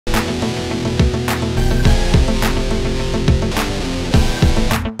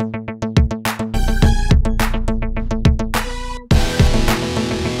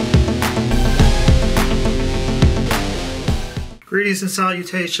Greetings and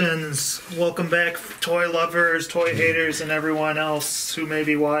salutations. Welcome back, toy lovers, toy haters, and everyone else who may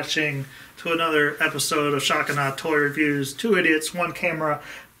be watching to another episode of Shock and Awe Toy Reviews. Two idiots, one camera,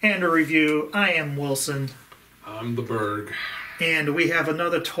 and a review. I am Wilson. I'm the Berg. And we have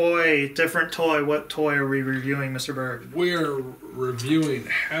another toy, different toy. What toy are we reviewing, Mr. Berg? We are reviewing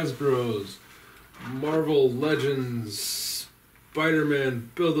Hasbro's Marvel Legends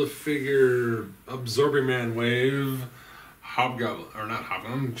Spider-Man Build-A-Figure Absorbing Man Wave Hobgoblin, or not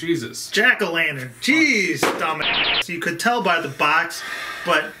Hobgoblin, Jesus. Jack-o'-lantern. Jeez, dumbass. You could tell by the box,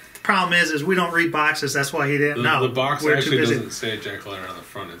 but the problem is we don't read boxes. That's why he didn't know. The box actually doesn't say Jack-o'-lantern on the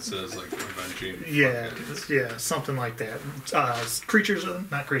front. It says, like, Avenging. Yeah, something like that. Not creatures of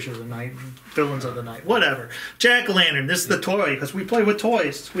the night, villains of the night, whatever. Jack-o'-lantern. This is the toy, because we play with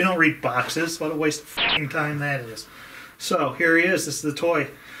toys. We don't read boxes. What a waste of f***ing time that is. So, here he is. This is the toy.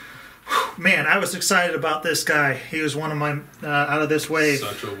 Man, I was excited about this guy. He was one of my out of this wave.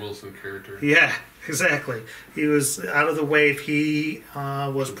 Such a Wilson character. Yeah, exactly. He was out of the wave. He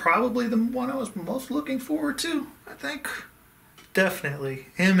was probably the one I was most looking forward to, I think. Definitely.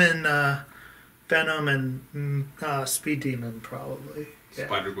 Him and Venom and Speed Demon, probably. Yeah.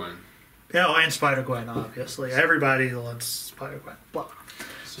 Spider-Gwen. Oh, and Spider-Gwen, obviously. Everybody loves Spider-Gwen. Blah.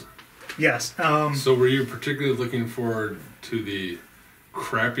 Yes. So were you particularly looking forward to the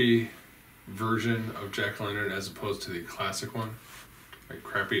crappy version of Jack-o'-lantern as opposed to the classic one? Like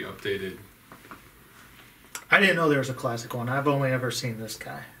crappy updated? I didn't know there was a classic one. I've only ever seen this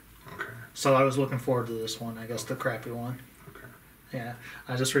guy. Okay. So I was looking forward to this one, I guess the crappy one. Okay. Yeah.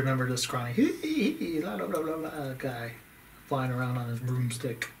 I just remember this scrawny blah, blah, blah, blah, blah, guy flying around on his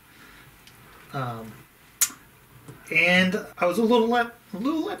broomstick. And I was a little let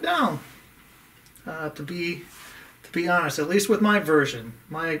down. To be honest, at least with my version.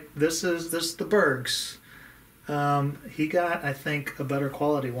 This is the Berg's. He got, I think, a better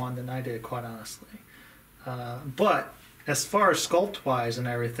quality one than I did, quite honestly. But as far as sculpt wise and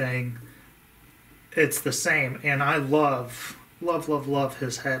everything, it's the same. And I love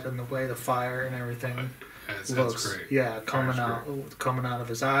his head and the way the fire and everything looks. That's great. Yeah, coming out of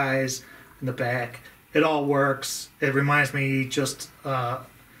his eyes in the back. It all works. It reminds me just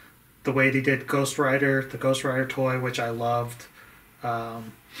the way they did Ghost Rider, the Ghost Rider toy, which I loved.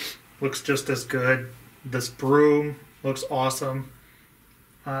 Looks just as good. This broom looks awesome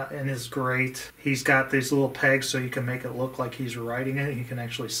and is great. He's got these little pegs so you can make it look like he's riding it. He can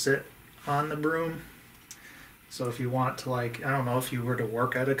actually sit on the broom. So if you want to, like, I don't know, if you were to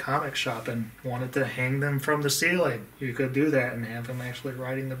work at a comic shop and wanted to hang them from the ceiling, you could do that and have him actually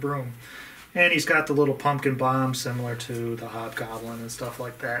riding the broom. And he's got the little pumpkin bomb similar to the Hobgoblin and stuff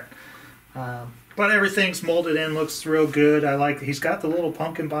like that. But everything's molded in, looks real good. He's got the little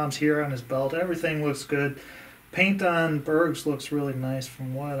pumpkin bombs here on his belt. Everything looks good. Paint on Berg's looks really nice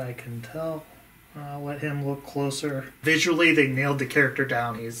from what I can tell. I'll let him look closer. Visually, they nailed the character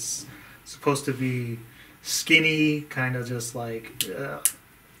down. He's supposed to be skinny, kind of just like, like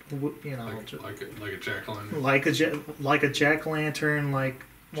a jack-o'-lantern. Like a jack-o'-lantern, like...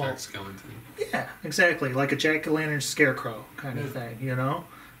 Well, Jack Skellington. Yeah, exactly. Like a jack-o'-lantern scarecrow kind of thing, you know?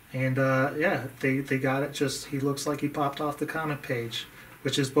 And, they got it just... He looks like he popped off the comic page,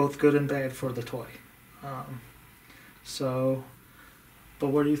 which is both good and bad for the toy. But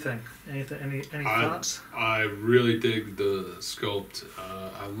what do you think? Any thoughts? I really dig the sculpt.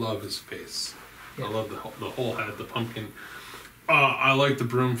 I love his face. Yeah. I love the whole head, the pumpkin. I like the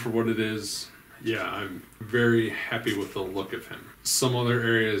broom for what it is. Yeah, I'm very happy with the look of him. Some other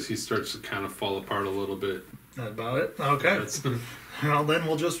areas he starts to kind of fall apart a little bit. That about it? Okay. Well, then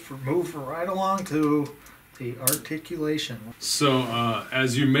we'll just move right along to the articulation. So,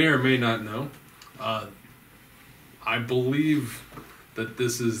 as you may or may not know, I believe that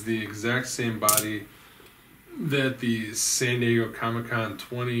this is the exact same body that the San Diego Comic-Con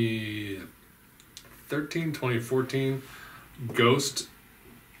 2014 Ghost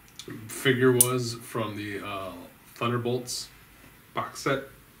figure was from the Thunderbolts box set.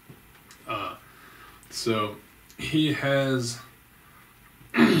 So he has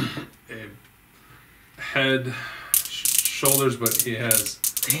a head, shoulders, but he has...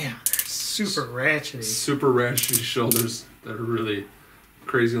 Damn, they're super ratchety. Super ratchety shoulders that are really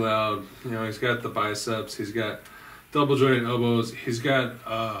crazy loud. You know, he's got the biceps, he's got double jointed elbows, he's got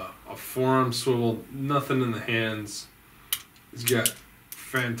a forearm swivel, nothing in the hands. He's got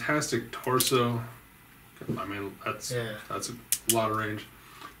fantastic torso. I mean, that's a lot of range.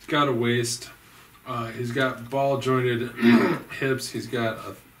 He's got a waist. He's got ball jointed hips. He's got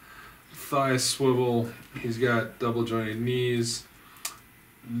a thigh swivel. He's got double jointed knees.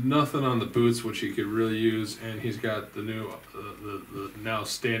 nothing on the boots, which he could really use, and he's got the new, the now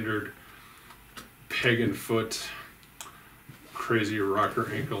standard pagan foot, crazy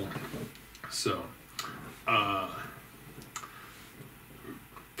rocker ankle. So,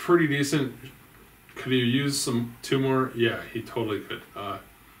 pretty decent. Could he use two more? Yeah, he totally could.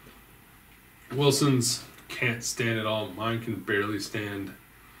 Wilson's can't stand at all. Mine can barely stand.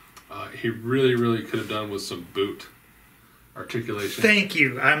 He really, really could have done with some boot articulation. Thank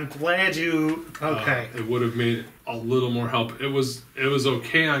you. I'm glad you. Okay. It would have made a little more help. It was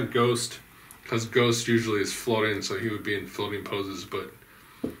okay on Ghost, because Ghost usually is floating, so he would be in floating poses. But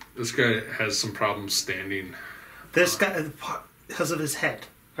this guy has some problems standing. This guy, because of his head.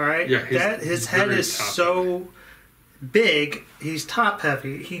 All right. Yeah. His head is so big. He's top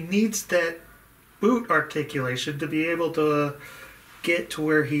heavy. He needs that boot articulation to be able to get to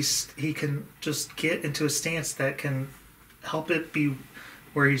where he can just get into a stance that can help it be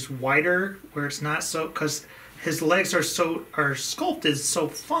where he's wider, where it's not so, because his legs are sculpted so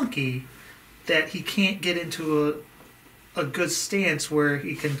funky that he can't get into a good stance where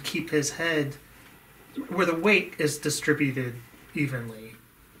he can keep his head where the weight is distributed evenly.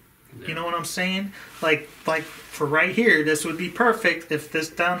 Yeah. You know what I'm saying? Like for right here, this would be perfect if this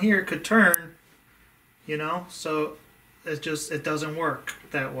down here could turn, you know? So it doesn't work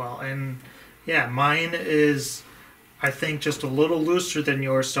that well. And yeah, mine is, I think, just a little looser than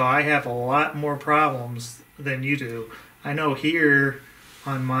yours, so I have a lot more problems than you do. I know here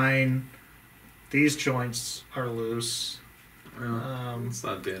on mine, these joints are loose. It's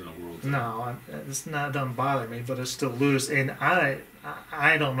not the end of the world. No, it's not, doesn't bother me, but it's still loose. And I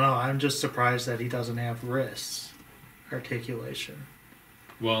don't know. I'm just surprised that he doesn't have wrist articulation.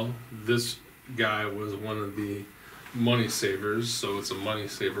 Well, this guy was one of the money savers, so it's a money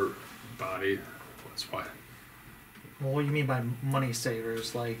saver body. That's why. Well, what do you mean by money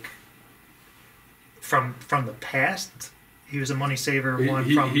savers? Like from the past? He was a money saver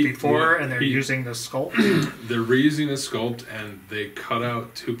from before, and they're using the sculpt? They're reusing a sculpt, and they cut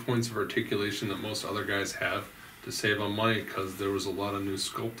out 2 points of articulation that most other guys have to save on money, because there was a lot of new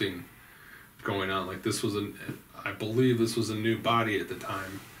sculpting going on. Like I believe this was a new body at the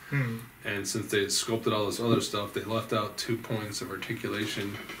time. And since they had sculpted all this other stuff, they left out 2 points of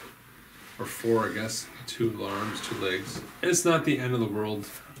articulation, or 4, I guess. 2 arms, 2 legs. It's not the end of the world.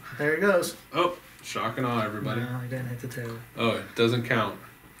 There he goes. Oh, shock and awe, everybody. No, he didn't hit the tail. Oh, it doesn't count.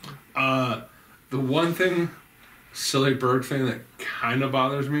 The one thing, silly bird thing that kind of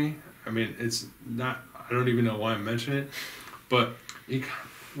bothers me, I mean, it's not, I don't even know why I'm mentioning it, but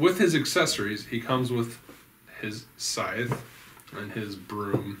with his accessories, he comes with his scythe and his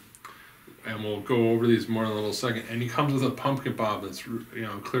broom, and we'll go over these more in a little second, and he comes with a pumpkin bob that's,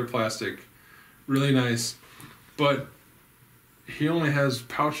 clear plastic, really nice, but he only has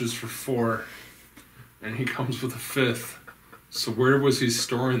pouches for 4, and he comes with a 5th. So where was he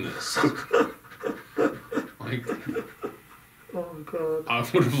storing this? Like, oh god! I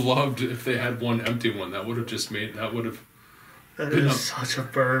would have loved if they had one empty one. That would have That is such a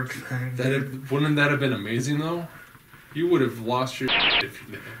bird thing. Wouldn't that have been amazing though? You would have lost your shit if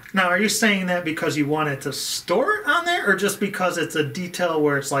you did. Now, are you saying that because you wanted to store it on there, or just because it's a detail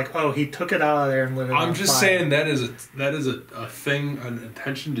where it's like, oh, he took it out of there and lit it on I'm just fire? saying that is a thing, an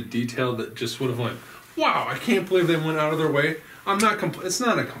attention to detail that just would have went, wow, I can't believe they went out of their way. It's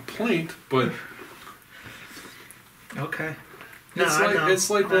not a complaint, but okay. It's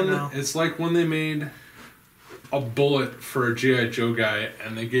like when they made a bullet for a G.I. Joe guy,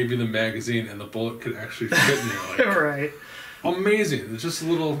 and they gave you the magazine, and the bullet could actually fit in there. Like, right. Amazing. It's just a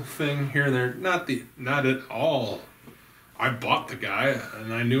little thing here and there. Not at all. I bought the guy,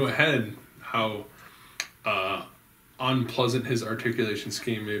 and I knew ahead how unpleasant his articulation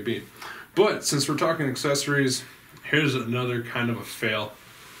scheme may be. But since we're talking accessories, here's another kind of a fail.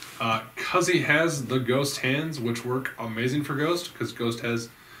 Because he has the Ghost hands, which work amazing for Ghost, because Ghost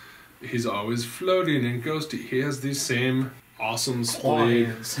he's always floating in Ghosty. He has these same awesome splayed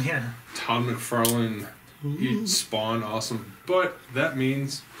Todd McFarlane Spawn awesome. But that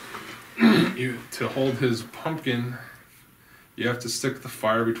means to hold his pumpkin, you have to stick the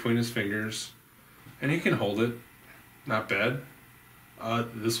fire between his fingers, and he can hold it. Not bad.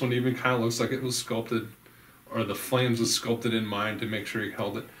 This one even kind of looks like it was sculpted, or the flames was sculpted in mine to make sure he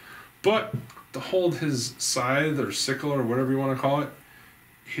held it. But to hold his scythe or sickle or whatever you want to call it,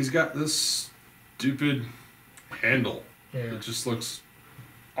 he's got this stupid handle. Yeah. It just looks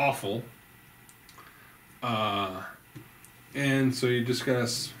awful. And so you just gotta...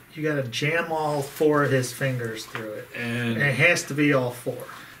 You gotta jam all 4 of his fingers through it. And it has to be all 4.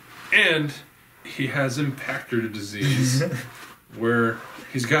 And he has impactor disease, where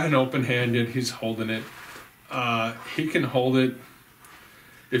he's got an open-handed, he's holding it. He can hold it.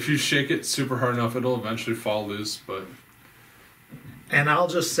 If you shake it super hard enough, it'll eventually fall loose, but... And I'll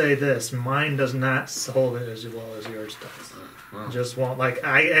just say this, mine does not hold it as well as yours does. Well, Just won't, like,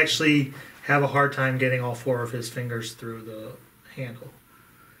 I actually have a hard time getting all 4 of his fingers through the handle.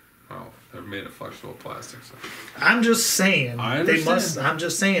 well, they're made of flexible plastic, so... I'm just saying. I understand. I'm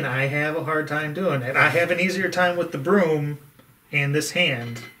just saying I have a hard time doing it. I have an easier time with the broom and this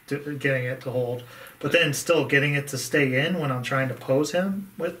hand getting it to hold, but then still getting it to stay in when I'm trying to pose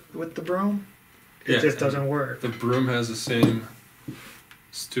him with the broom. It just doesn't work. The broom has the same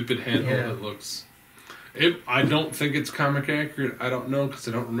stupid handle that looks... I don't think it's comic accurate. I don't know because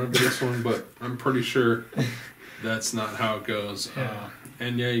I don't remember this one, but I'm pretty sure that's not how it goes. Yeah.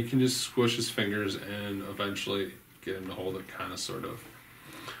 And yeah, you can just squish his fingers and eventually get him to hold it, kind of, sort of.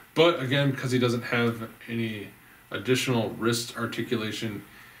 But again, because he doesn't have any additional wrist articulation,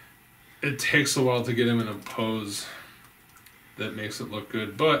 it takes a while to get him in a pose that makes it look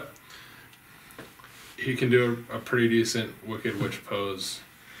good. But he can do a pretty decent Wicked Witch pose.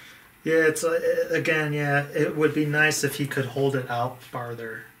 Yeah, it's again, yeah. It would be nice if he could hold it out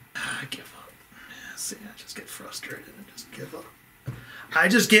farther. I give up. See, I just get frustrated and just give up. I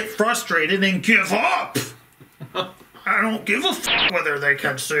just get frustrated and give up. I don't give a f whether they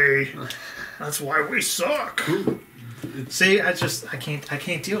can see. That's why we suck. See, I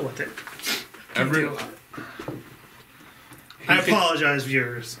can't deal with it. I apologize,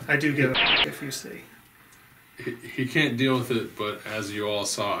 viewers. I do give a f if you see. He can't deal with it, but as you all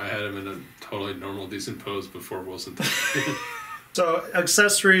saw, I had him in a totally normal, decent pose before Wilson. So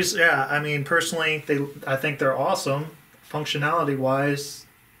accessories, yeah. I mean, personally, I think they're awesome. Functionality-wise,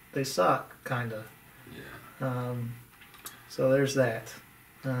 they suck, kinda. Yeah. So there's that.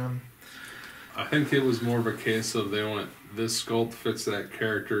 I think it was more of a case of they went, this sculpt fits that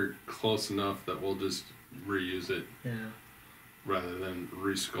character close enough that we'll just reuse it. Yeah. Rather than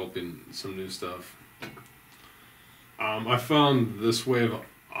resculpting some new stuff. I found this wave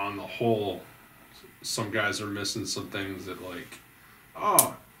on the whole, some guys are missing some things that, like,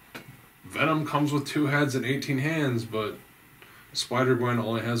 Venom comes with 2 heads and 18 hands, but Spider-Gwen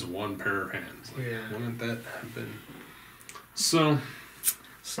only has 1 pair of hands. Like, wouldn't that have been... So...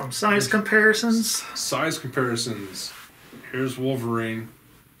 Some size comparisons. Size comparisons. Here's Wolverine.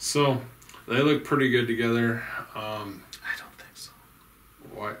 So, they look pretty good together. I don't think so.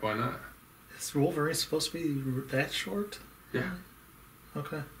 Why not? Is Wolverine supposed to be that short? Yeah.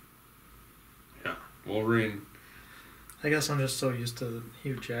 Okay. Yeah. Wolverine. I guess I'm just so used to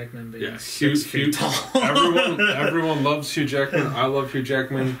Hugh Jackman being 6 feet feet tall. everyone loves Hugh Jackman. I love Hugh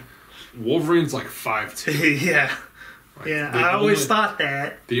Jackman. Wolverine's like 5'2". Yeah. Like, yeah, I always thought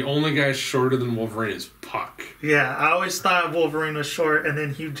that. The only guy shorter than Wolverine is Puck. Yeah, I always thought Wolverine was short, and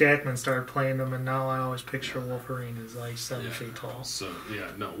then Hugh Jackman started playing him, and now I always picture Wolverine as like 7 feet tall. So,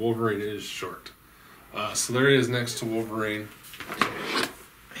 yeah, no, Wolverine is short. So there he is next to Wolverine.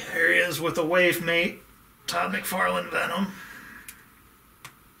 There he is with a wave mate. Todd McFarlane Venom.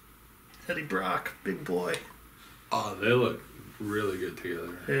 Eddie Brock, big boy. Oh, they look really good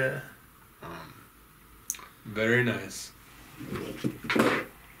together. Yeah. Very nice.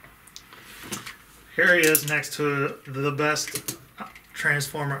 Here he is next to the best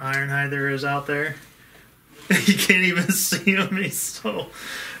Transformer Ironhide there is out there. You can't even see him. He's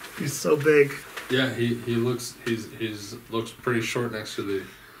so big. Yeah, he looks looks pretty short next to the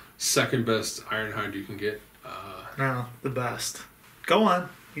second best Ironhide you can get. No, the best. Go on.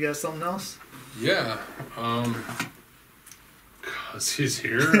 You got something else? Yeah. 'Cause he's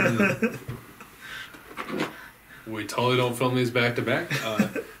here. And we totally don't film these back to back.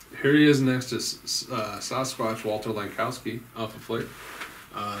 Here he is next to Sasquatch Walter Lankowski off of Flick.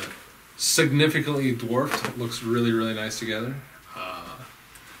 Significantly dwarfed. Looks really, really nice together.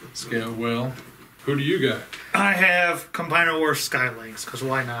 Scale well. Who do you got? I have Combiner Wars Skylinks, because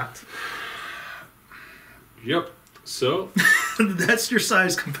why not? Yep. So? That's your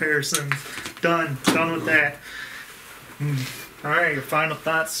size comparison. Done with that. Alright, your final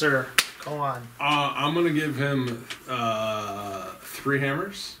thoughts, sir. Go on. I'm going to give him 3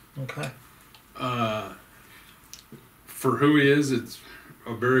 hammers. Okay. For who he is, it's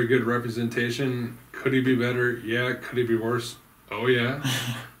a very good representation. Could he be better? Yeah. Could he be worse? Oh, yeah.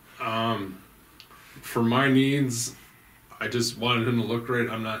 For my needs, I just wanted him to look great.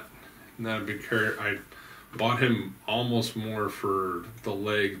 I'm not a big character. I bought him almost more for the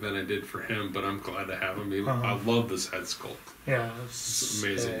leg than I did for him, but I'm glad to have him. I love this head sculpt. Yeah, it's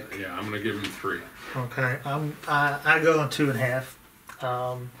amazing. Sick. Yeah, I'm gonna give him 3. Okay, I go on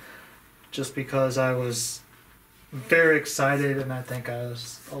 2.5, just because I was very excited, and I think I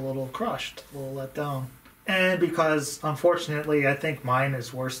was a little crushed, a little let down. And because, unfortunately, I think mine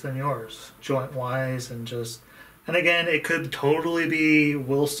is worse than yours, joint-wise, and just... And again, it could totally be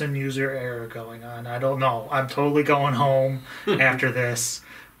Wilson user error going on. I don't know. I'm totally going home after this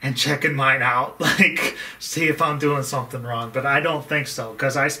and checking mine out, like, see if I'm doing something wrong. But I don't think so,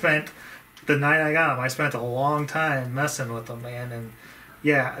 because I spent, the night I got them, I spent a long time messing with them, man. And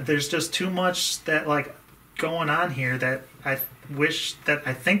yeah, there's just too much that, like, going on here that I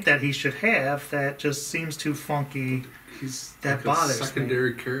think that he should have that just seems too funky. That like bothers a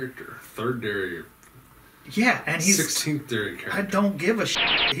secondary character, third dairy. Yeah, and he's 16th dairy character. I don't give a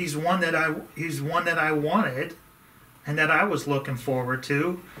shit. He's one that I wanted and that I was looking forward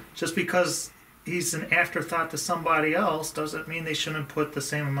to. Just because he's an afterthought to somebody else doesn't mean they shouldn't put the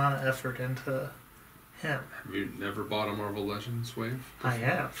same amount of effort into him. Have you never bought a Marvel Legends wave before? I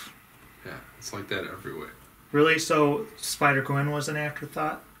have. Yeah, it's like that every way. Really? So Spider-Gwen was an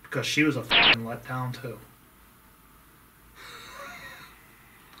afterthought? Because she was a fucking letdown too.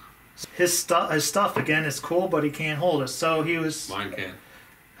 His stuff again is cool, but he can't hold it. So he was. Mine can.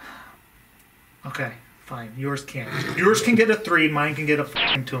 Okay, fine. Yours can. Yours can get a 3. Mine can get a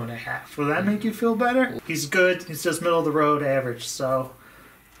fucking 2.5. Will that make you feel better? He's good. He's just middle of the road average. So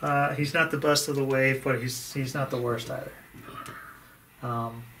he's not the best of the wave, but he's not the worst either.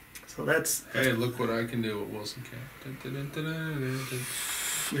 So that's. Hey, look what I can do with Wilson Cat.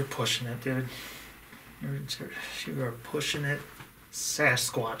 You're pushing it, dude. You're pushing it.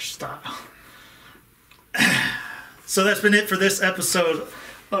 Sasquatch style. So that's been it for this episode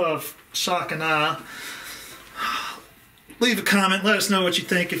of Shock and Awe. Leave a comment. Let us know what you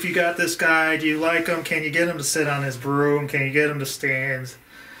think. If you got this guy, do you like him? Can you get him to sit on his broom? Can you get him to stand?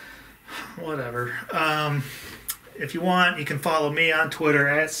 Whatever. If you want, you can follow me on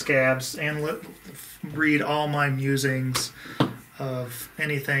Twitter @Scabs and read all my musings of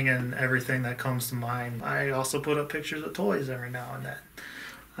anything and everything that comes to mind. I also put up pictures of toys every now and then.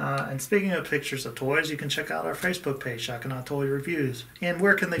 And speaking of pictures of toys, you can check out our Facebook page, Shock and Awe Toy Reviews. And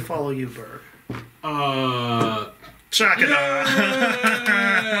where can they follow you, Berg? Shock and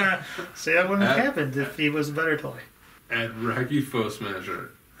Awe! See, that wouldn't have happened if he was a better toy. At Raggy Foe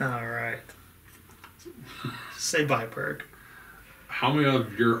Smasher. Alright. Say bye, Berg. How many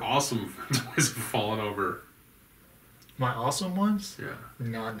of your awesome toys have fallen over? My awesome ones? Yeah.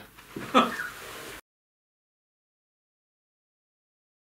 None.